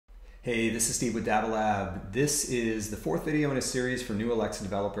Hey, this is Steve with Data Lab. This is the fourth video in a series for new Alexa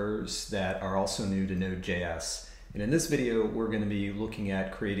developers that are also new to Node.js. And in this video, we're going to be looking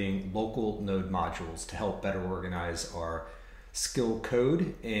at creating local node modules to help better organize our skill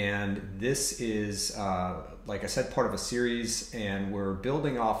code. And this is, like I said, part of a series, and we're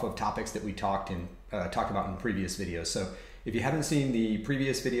building off of topics that we talked about in previous videos. So if you haven't seen the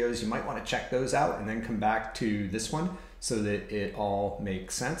previous videos, you might want to check those out and then come back to this one so that it all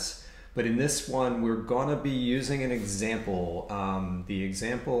makes sense. But in this one, we're going to be using an example. The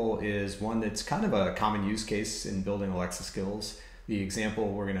example is one that's kind of a common use case in building Alexa skills. The example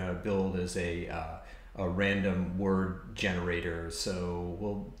we're going to build is a random word generator. So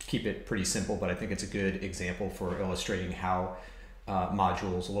we'll keep it pretty simple, but I think it's a good example for illustrating how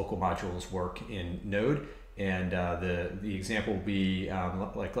local modules work in Node. And the example will be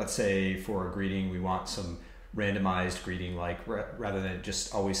like, let's say for a greeting, we want some randomized greeting, like rather than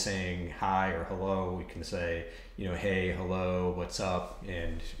just always saying hi or hello, we can say, hey, hello, what's up,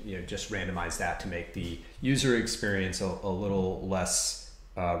 and just randomize that to make the user experience a little less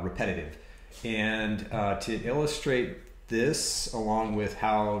repetitive. And to illustrate this along with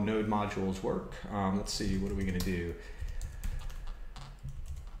how node modules work, let's see, what are we going to do?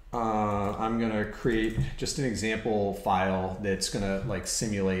 I'm going to create just an example file that's going to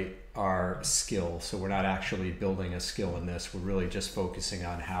simulate our skill. So we're not actually building a skill in this. We're really just focusing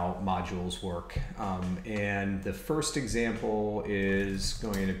on how modules work. And the first example is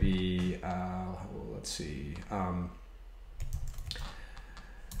going to be, let's see,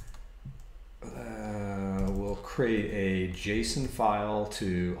 we'll create a JSON file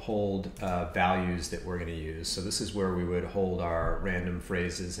to hold values that we're going to use. So this is where we would hold our random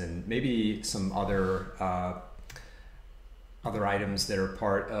phrases and maybe some other items that are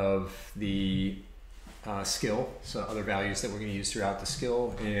part of the skill, so other values that we're going to use throughout the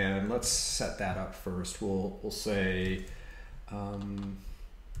skill. And let's set that up first. We'll say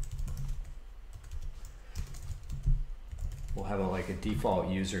we'll have a default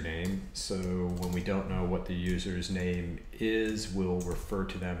username. So when we don't know what the user's name is, we'll refer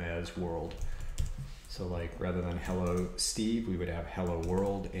to them as world. So rather than hello Steve, we would have hello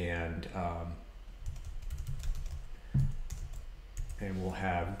world, and we'll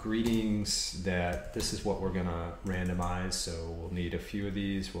have greetings that this is what we're gonna randomize. So we'll need a few of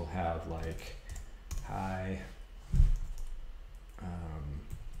these. We'll have hi.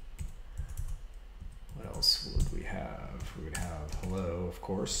 What else would we have? We would have hello, of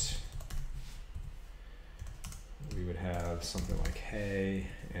course. We would have something like hey,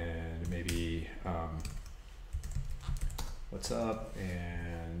 and maybe what's up,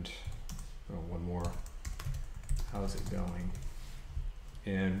 and one more, how's it going?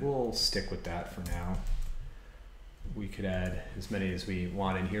 And we'll stick with that for now. We could add as many as we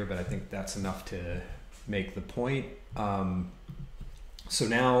want in here, but I think that's enough to make the point. So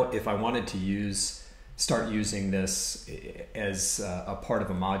now if I wanted to start using this as a part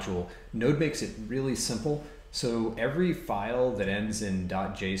of a module, Node makes it really simple. So every file that ends in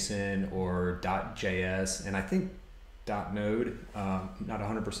 .json or .js, and I think .node, not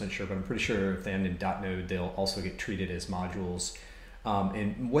 100% sure, but I'm pretty sure if they end in .node, they'll also get treated as modules.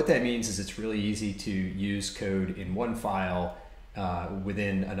 And what that means is it's really easy to use code in one file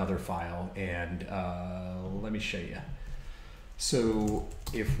within another file. And let me show you. So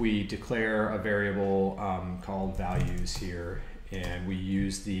if we declare a variable called values here, and we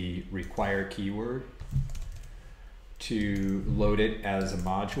use the require keyword to load it as a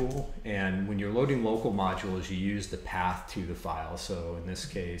module, and when you're loading local modules, you use the path to the file. So in this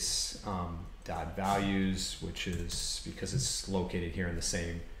case, .values, which is because it's located here in the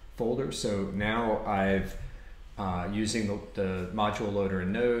same folder. So now I've, using the module loader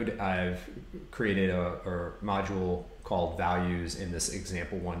in Node, I've created a module called values in this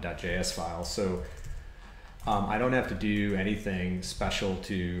example1.js file. So I don't have to do anything special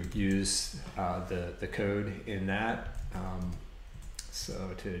to use the code in that. So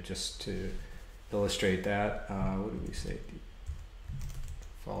to illustrate that, what did we say?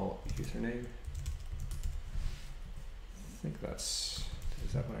 Default username. I think is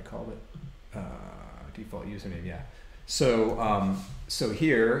that what I called it? Default username, yeah. So so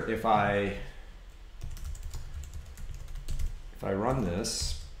here, if I run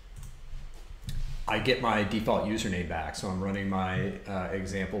this, I get my default username back. So I'm running my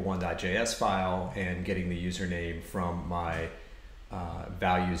example1.js file and getting the username from my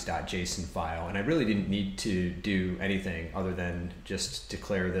values.json file. And I really didn't need to do anything other than just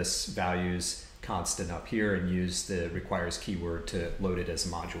declare this values constant up here and use the requires keyword to load it as a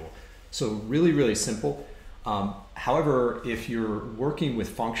module. So really, really simple. However, if you're working with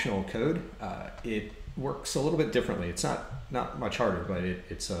functional code, it works a little bit differently. It's not much harder, but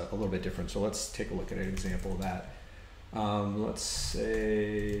it's a little bit different. So let's take a look at an example of that. Let's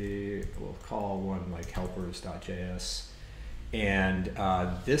say we'll call one like helpers.js. And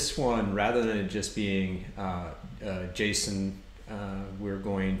this one, rather than it just being JSON, we're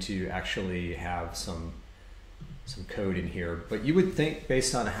going to actually have some code in here. But you would think,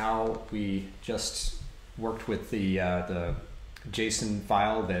 based on how we just worked with the JSON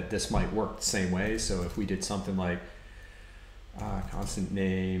file, that this might work the same way. So if we did something like constant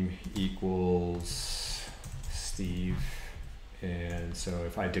name equals Steve, and so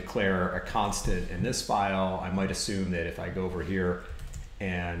if I declare a constant in this file, I might assume that if I go over here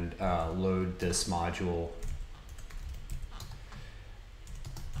and load this module,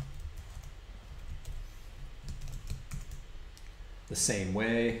 the same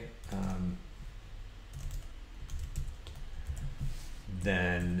way,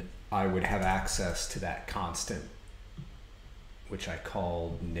 then I would have access to that constant, which I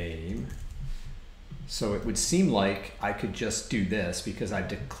called name. So it would seem like I could just do this because I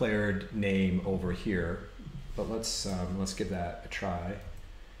declared name over here. But let's give that a try.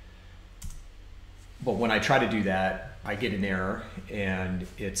 But when I try to do that, I get an error, and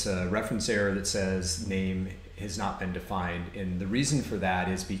it's a reference error that says name has not been defined. And the reason for that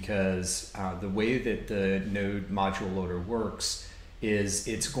is because the way that the Node module loader works is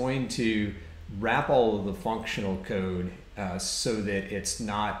it's going to wrap all of the functional code so that it's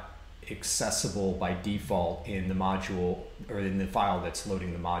not accessible by default in the module or in the file that's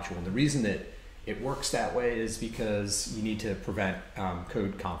loading the module. And the reason that it works that way is because you need to prevent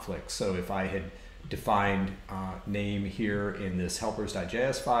code conflict. So if I had defined name here in this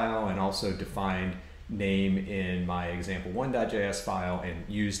helpers.js file and also defined name in my example1.js file and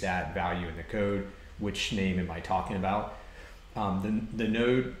use that value in the code, which name am I talking about? The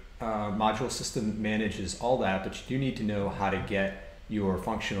Node module system manages all that, but you do need to know how to get your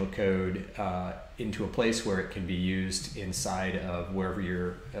functional code into a place where it can be used inside of wherever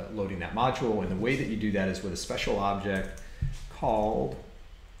you're loading that module. And the way that you do that is with a special object called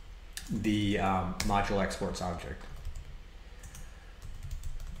the module exports object.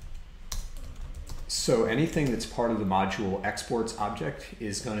 So anything that's part of the module exports object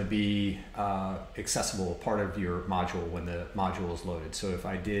is going to be accessible, part of your module when the module is loaded. So if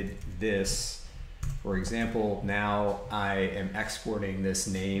I did this, for example, now I am exporting this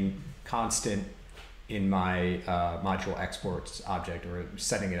name constant in my module exports object, or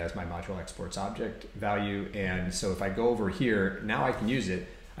setting it as my module exports object value. And so if I go over here, now I can use it.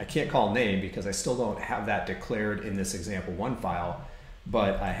 I can't call name because I still don't have that declared in this example1 file,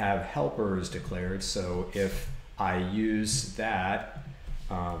 but I have helpers declared. So if I use that,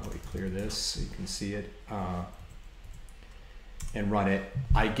 let me clear this so you can see it, and run it,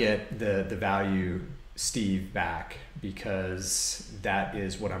 I get the value Steve back because that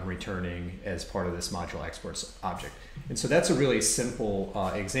is what I'm returning as part of this module exports object. And so that's a really simple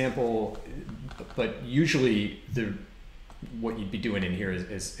example, but usually what you'd be doing in here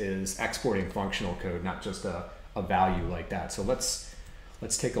is exporting functional code, not just a value like that. So let's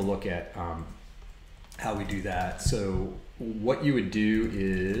take a look at how we do that. So what you would do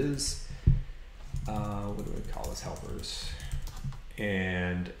is, what do we call this, helpers?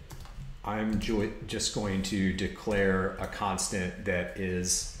 And I'm just going to declare a constant that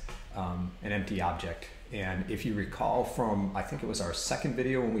is an empty object. And if you recall from, I think it was our second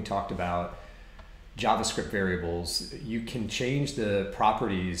video when we talked about JavaScript variables, you can change the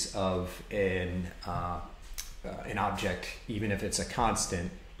properties of an object even if it's a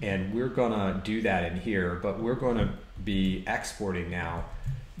constant, and we're gonna do that in here, but we're gonna be exporting now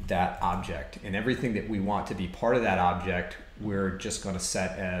that object, and everything that we want to be part of that object we're just going to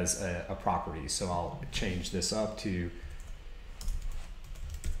set as a property. So I'll change this up to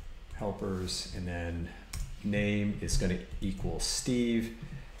helpers, and then name is going to equal Steve,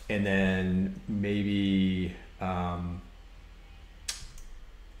 and then maybe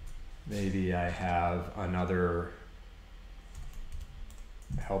maybe I have another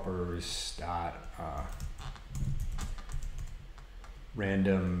helpers dot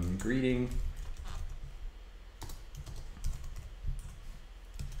random greeting,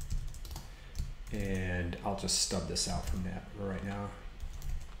 and I'll just stub this out from that right now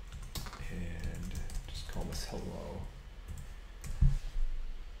and just call this hello.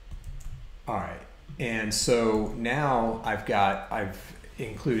 All right, and so now I've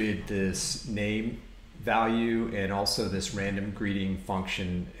included this name value and also this random greeting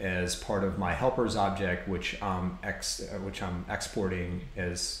function as part of my helpers object, which I'm exporting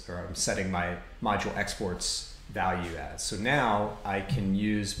as, or I'm setting my module exports value as. So now I can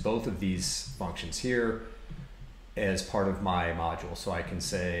use both of these functions here as part of my module. So I can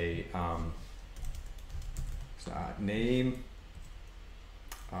say name,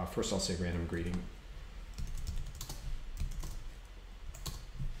 first I'll say random greeting.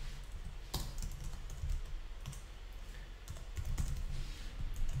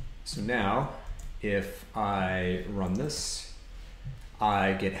 So now, if I run this,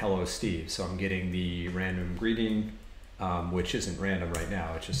 I get hello Steve. So I'm getting the random greeting, which isn't random right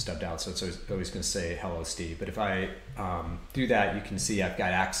now, it's just stubbed out. So it's always going to say hello Steve. But if I do that, you can see I've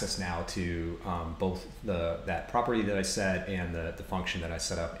got access now to both that property that I set and the function that I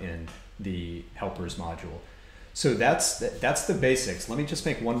set up in the helpers module. So that's the basics. Let me just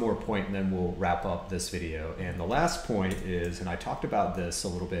make one more point and then we'll wrap up this video. And the last point is, and I talked about this a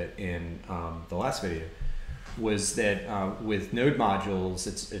little bit in the last video, was that with node modules,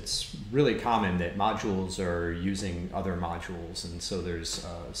 it's really common that modules are using other modules. And so there's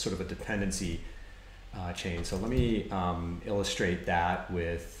sort of a dependency chain. So let me illustrate that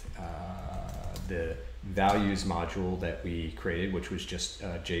with the values module that we created, which was just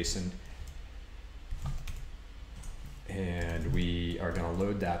JSON. And we are going to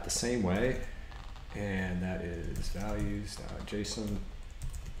load that the same way, and that is values.json,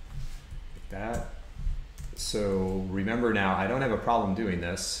 like that. So remember now, I don't have a problem doing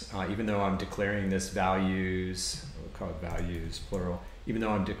this, even though I'm declaring this values, we'll call it values plural, even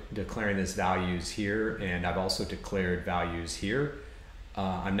though I'm declaring this values here, and I've also declared values here.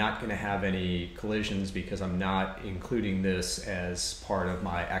 I'm not going to have any collisions because I'm not including this as part of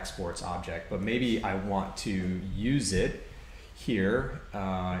my exports object, but maybe I want to use it here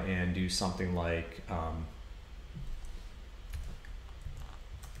and do something like I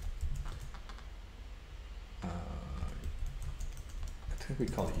think we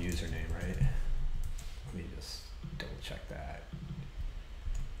call it username, right? Let me just double check that.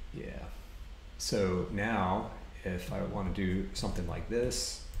 Yeah. So now if I want to do something like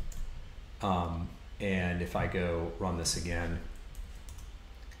this, and if I go run this again,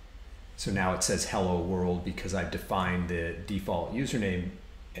 so now it says hello world because I've defined the default username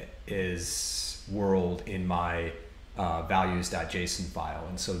is world in my values.json file.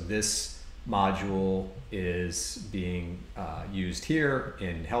 And so this module is being used here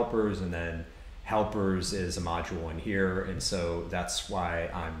in helpers, and then helpers is a module in here. And so that's why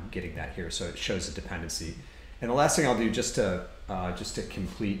I'm getting that here. So it shows a dependency. And the last thing I'll do just to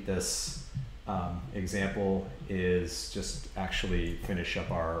complete this example is just actually finish up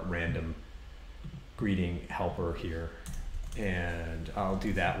our random greeting helper here. And I'll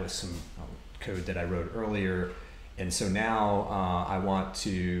do that with some code that I wrote earlier. And so now I want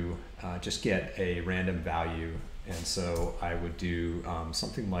to just get a random value. And so I would do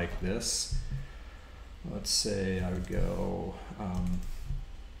something like this. Let's say I would go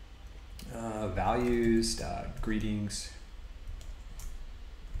values.greetings.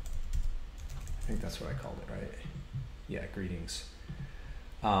 I think that's what I called it, right? Yeah, greetings.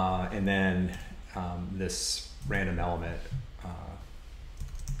 And then this random element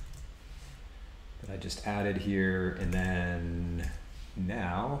that I just added here. And then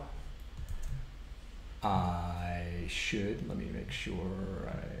now I should, let me make sure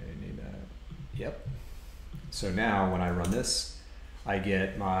I need that. Yep. So now when I run this, I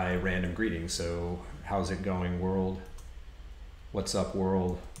get my random greeting. So how's it going world? What's up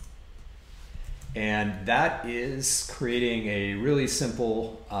world? And that is creating a really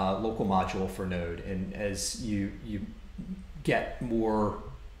simple local module for Node. And as you get more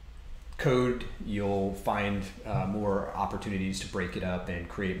code, you'll find more opportunities to break it up and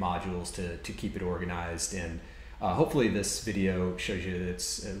create modules to keep it organized. And hopefully this video shows you that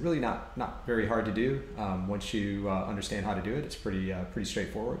it's really not very hard to do. Once you understand how to do it, it's pretty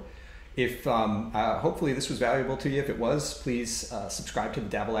straightforward. If hopefully this was valuable to you. If it was, please subscribe to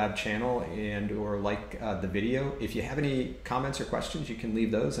the DabbleLab channel and or like the video. If you have any comments or questions, you can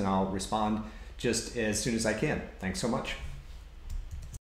leave those and I'll respond just as soon as I can. Thanks so much.